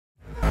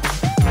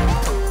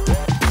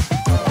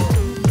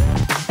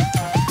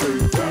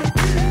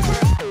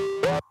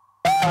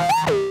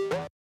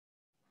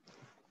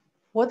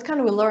What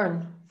can we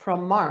learn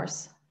from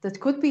Mars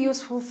that could be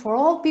useful for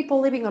all people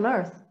living on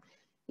Earth,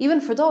 even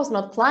for those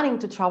not planning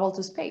to travel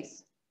to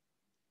space?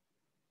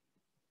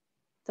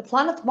 The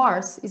planet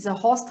Mars is a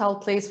hostile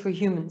place for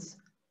humans,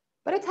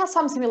 but it has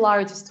some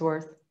similarities to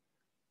Earth.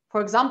 For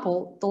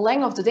example, the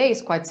length of the day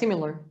is quite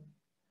similar.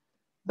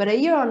 But a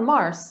year on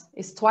Mars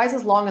is twice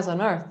as long as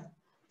on Earth,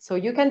 so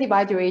you can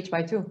divide your age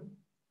by 2.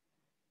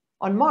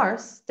 On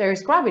Mars, there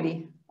is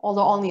gravity,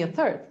 although only a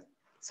third,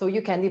 so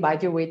you can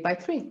divide your weight by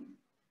 3.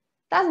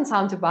 Doesn't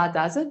sound too bad,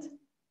 does it?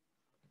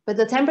 But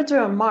the temperature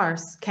on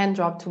Mars can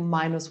drop to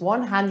minus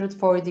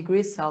 140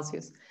 degrees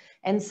Celsius,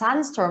 and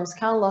sandstorms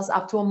can last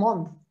up to a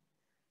month.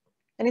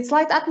 And its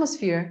light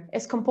atmosphere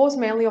is composed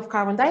mainly of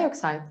carbon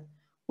dioxide,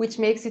 which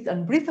makes it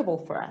unbreathable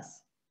for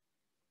us.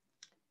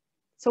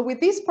 So with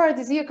this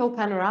paradisiacal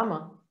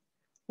panorama,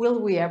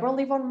 will we ever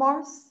live on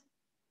Mars?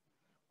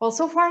 Well,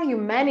 so far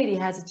humanity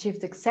has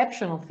achieved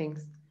exceptional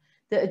things.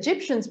 The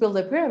Egyptians built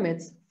the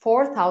pyramids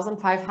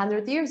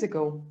 4,500 years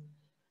ago.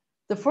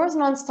 The first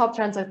non-stop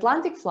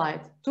transatlantic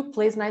flight took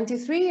place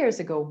 93 years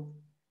ago.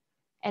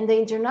 And the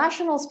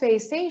International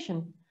Space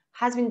Station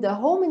has been the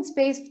home in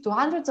space to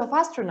hundreds of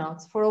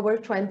astronauts for over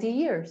 20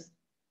 years.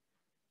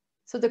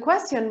 So the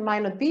question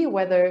might not be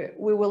whether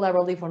we will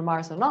ever live on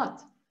Mars or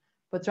not,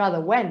 but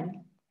rather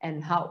when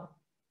and how.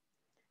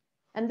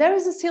 And there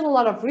is still a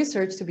lot of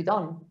research to be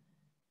done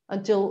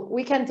until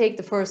we can take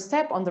the first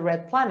step on the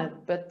red planet,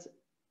 but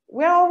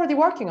we're already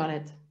working on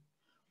it.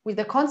 With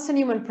the constant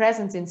human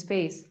presence in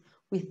space,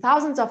 with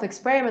thousands of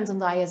experiments on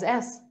the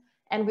ISS,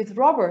 and with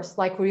rovers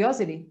like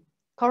Curiosity,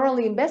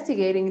 currently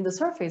investigating in the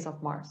surface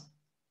of Mars.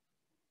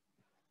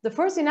 The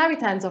first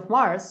inhabitants of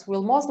Mars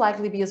will most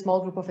likely be a small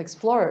group of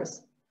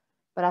explorers,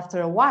 but after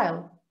a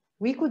while,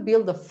 we could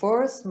build the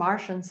first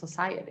Martian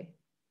society.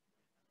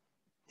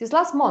 These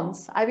last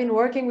months, I've been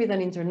working with an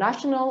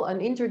international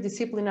and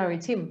interdisciplinary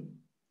team,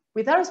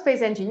 with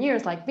aerospace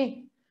engineers like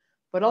me,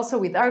 but also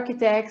with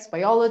architects,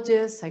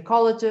 biologists,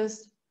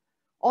 psychologists.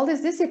 All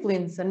these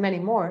disciplines and many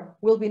more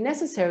will be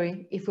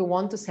necessary if we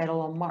want to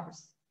settle on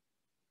Mars.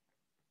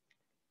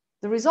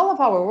 The result of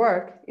our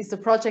work is the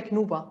project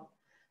Nüwa,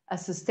 a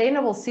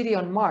sustainable city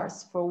on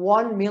Mars for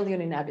 1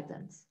 million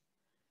inhabitants.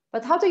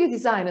 But how do you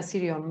design a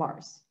city on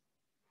Mars?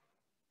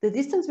 The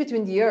distance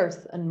between the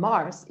Earth and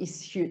Mars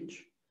is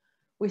huge.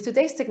 With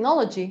today's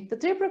technology, the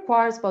trip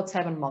requires about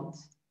 7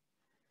 months.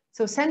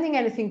 So sending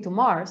anything to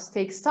Mars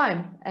takes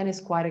time and is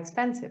quite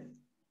expensive.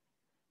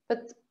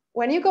 But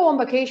when you go on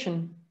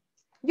vacation,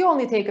 you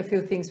only take a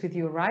few things with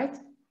you, right?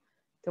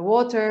 The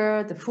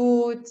water, the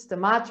food, the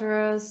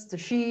mattress, the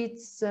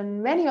sheets,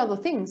 and many other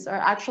things are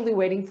actually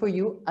waiting for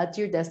you at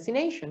your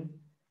destination.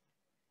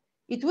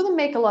 It wouldn't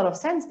make a lot of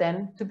sense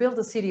then to build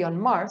a city on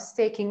Mars,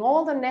 taking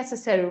all the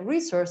necessary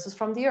resources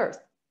from the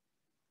Earth.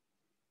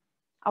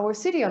 Our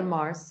city on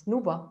Mars,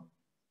 Nüwa,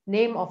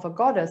 name of a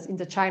goddess in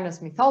the Chinese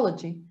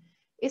mythology,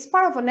 is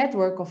part of a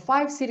network of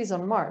 5 cities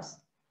on Mars,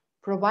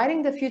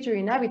 providing the future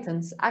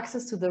inhabitants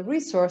access to the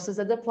resources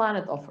that the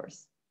planet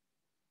offers.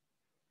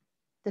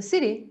 The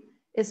city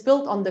is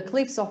built on the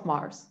cliffs of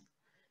Mars.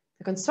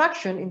 The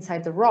construction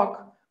inside the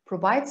rock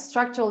provides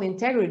structural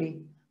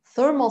integrity,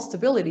 thermal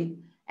stability,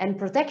 and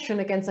protection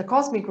against the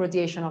cosmic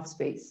radiation of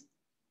space.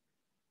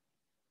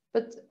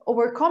 But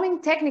overcoming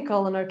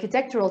technical and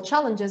architectural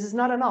challenges is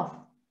not enough.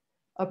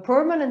 A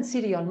permanent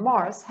city on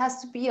Mars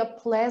has to be a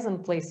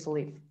pleasant place to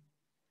live.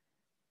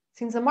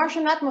 Since the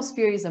Martian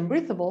atmosphere is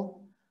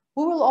unbreathable,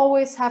 we will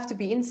always have to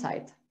be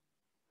inside.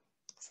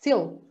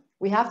 Still,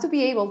 we have to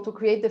be able to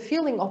create the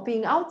feeling of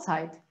being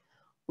outside,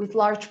 with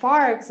large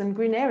parks and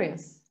green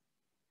areas.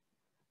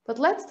 But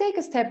let's take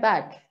a step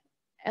back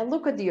and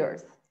look at the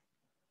Earth.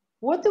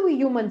 What do we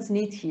humans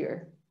need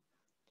here?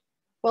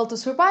 Well, to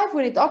survive,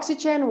 we need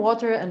oxygen,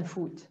 water, and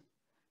food.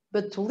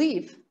 But to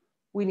live,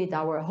 we need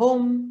our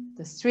home,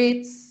 the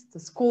streets,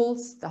 the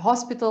schools, the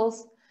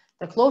hospitals,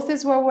 the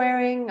clothes we're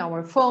wearing,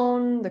 our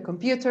phone, the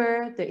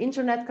computer, the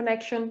internet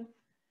connection.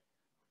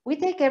 We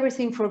take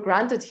everything for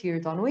granted here,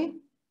 don't we?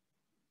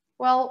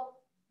 Well,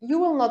 you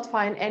will not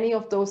find any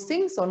of those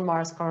things on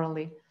Mars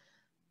currently.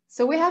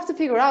 So we have to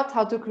figure out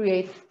how to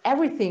create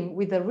everything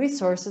with the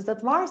resources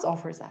that Mars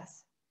offers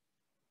us.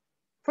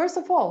 First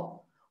of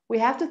all, we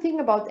have to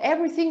think about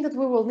everything that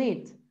we will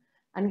need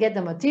and get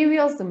the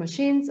materials, the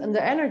machines, and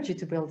the energy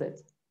to build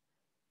it.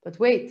 But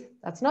wait,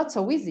 that's not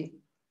so easy.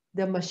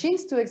 The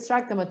machines to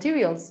extract the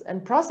materials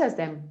and process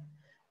them,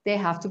 they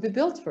have to be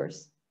built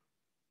first.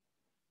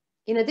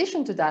 In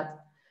addition to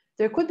that,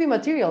 there could be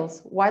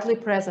materials widely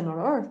present on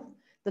Earth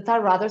that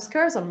are rather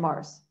scarce on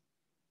Mars.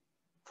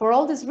 For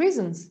all these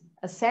reasons,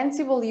 a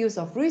sensible use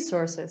of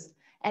resources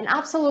and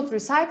absolute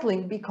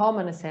recycling become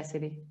a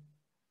necessity.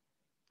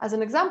 As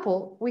an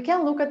example, we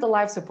can look at the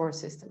life support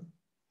system.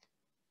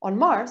 On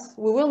Mars,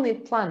 we will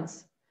need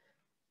plants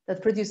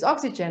that produce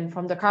oxygen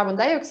from the carbon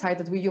dioxide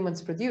that we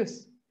humans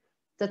produce,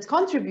 that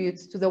contribute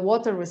to the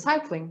water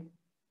recycling,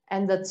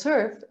 and that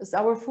serve as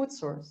our food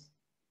source.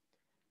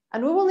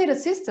 And we will need a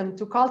system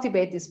to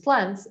cultivate these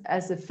plants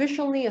as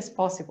efficiently as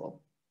possible.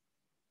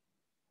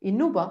 In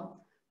Nüwa,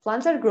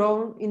 Plants are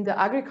grown in the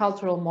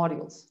agricultural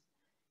modules,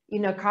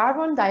 in a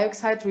carbon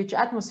dioxide-rich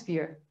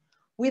atmosphere,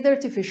 with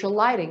artificial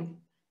lighting,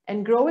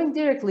 and growing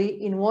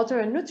directly in water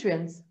and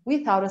nutrients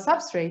without a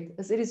substrate,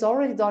 as it is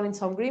already done in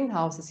some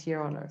greenhouses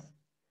here on Earth.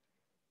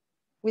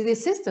 With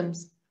these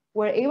systems,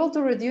 we're able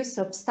to reduce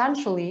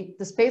substantially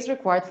the space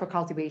required for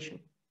cultivation.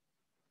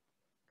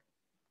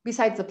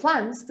 Besides the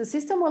plants, the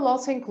system will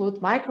also include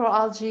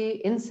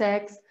microalgae,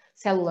 insects,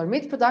 cellular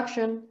meat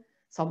production,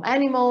 some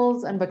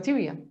animals, and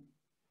bacteria.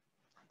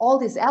 All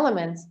these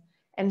elements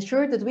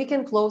ensure that we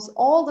can close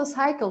all the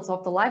cycles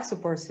of the life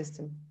support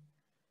system.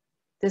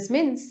 This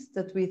means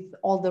that with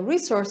all the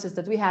resources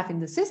that we have in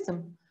the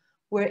system,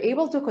 we're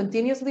able to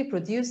continuously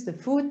produce the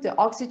food, the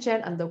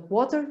oxygen, and the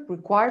water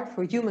required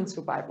for human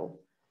survival,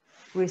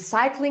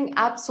 recycling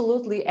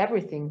absolutely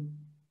everything.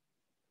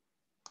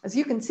 As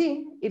you can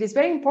see, it is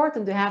very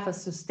important to have a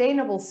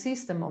sustainable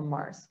system on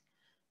Mars.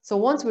 So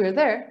once we're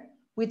there,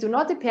 we do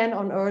not depend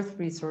on Earth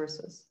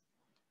resources.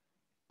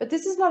 But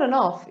this is not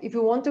enough if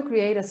we want to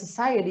create a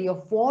society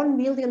of 1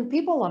 million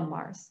people on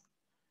Mars.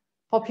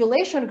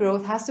 Population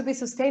growth has to be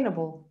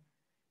sustainable.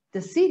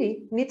 The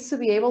city needs to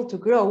be able to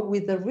grow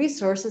with the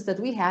resources that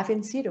we have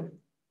in situ.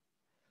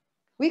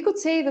 We could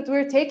say that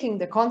we're taking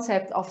the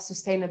concept of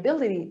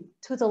sustainability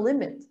to the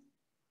limit.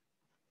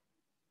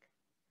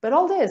 But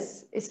all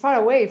this is far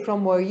away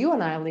from where you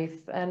and I live,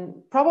 and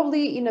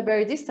probably in a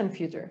very distant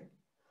future.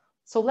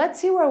 So let's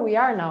see where we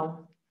are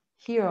now,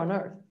 here on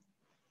Earth.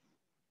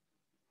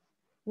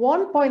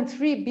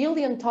 1.3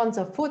 billion tons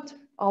of food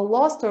are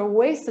lost or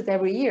wasted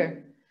every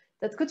year.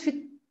 That could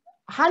feed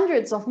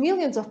hundreds of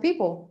millions of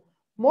people,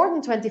 more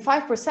than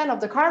 25% of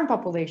the current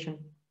population.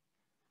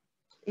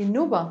 In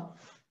Nüwa,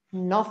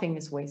 nothing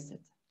is wasted.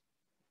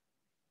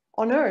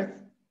 On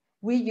Earth,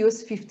 we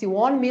use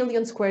 51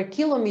 million square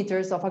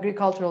kilometers of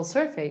agricultural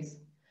surface.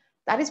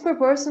 That is per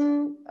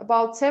person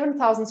about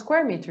 7,000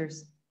 square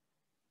meters,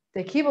 the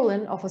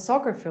equivalent of a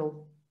soccer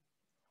field.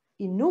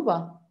 In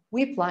Nüwa,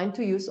 we plan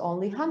to use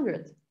only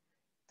 100,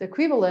 the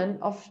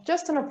equivalent of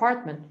just an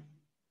apartment.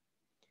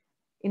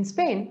 In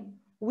Spain,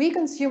 we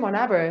consume on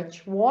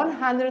average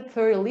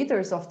 130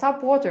 liters of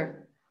tap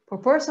water per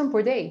person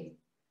per day,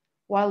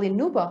 while in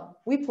Nüwa,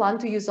 we plan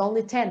to use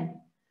only 10,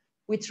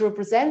 which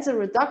represents a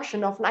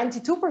reduction of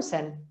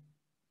 92%.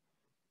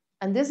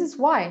 And this is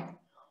why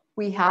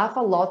we have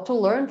a lot to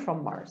learn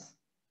from Mars.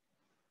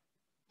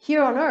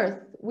 Here on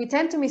Earth, we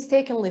tend to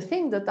mistakenly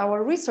think that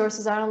our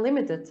resources are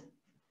unlimited.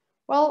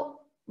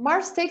 Well,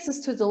 Mars takes us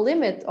to the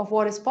limit of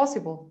what is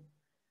possible,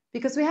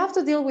 because we have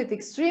to deal with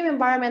extreme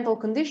environmental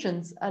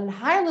conditions and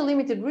highly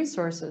limited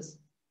resources.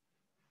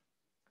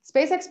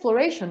 Space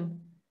exploration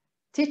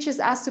teaches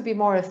us to be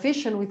more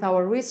efficient with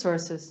our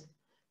resources,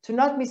 to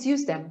not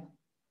misuse them,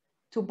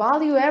 to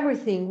value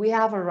everything we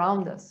have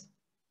around us.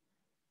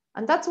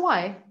 And that's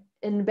why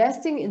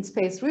investing in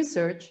space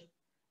research,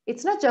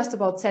 it's not just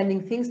about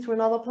sending things to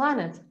another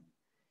planet.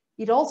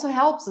 It also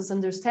helps us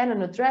understand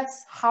and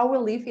address how we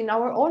live in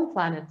our own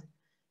planet,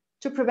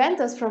 to prevent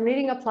us from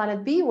needing a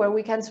planet B where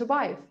we can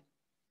survive.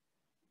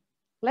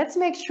 Let's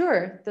make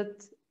sure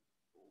that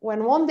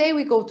when one day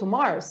we go to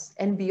Mars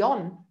and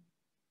beyond,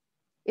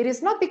 it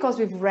is not because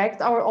we've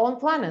wrecked our own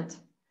planet,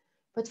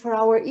 but for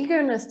our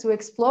eagerness to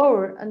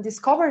explore and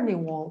discover new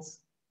worlds.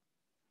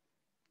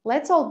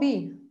 Let's all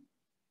be,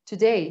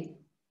 today,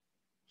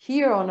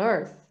 here on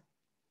Earth,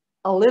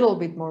 a little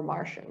bit more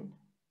Martian.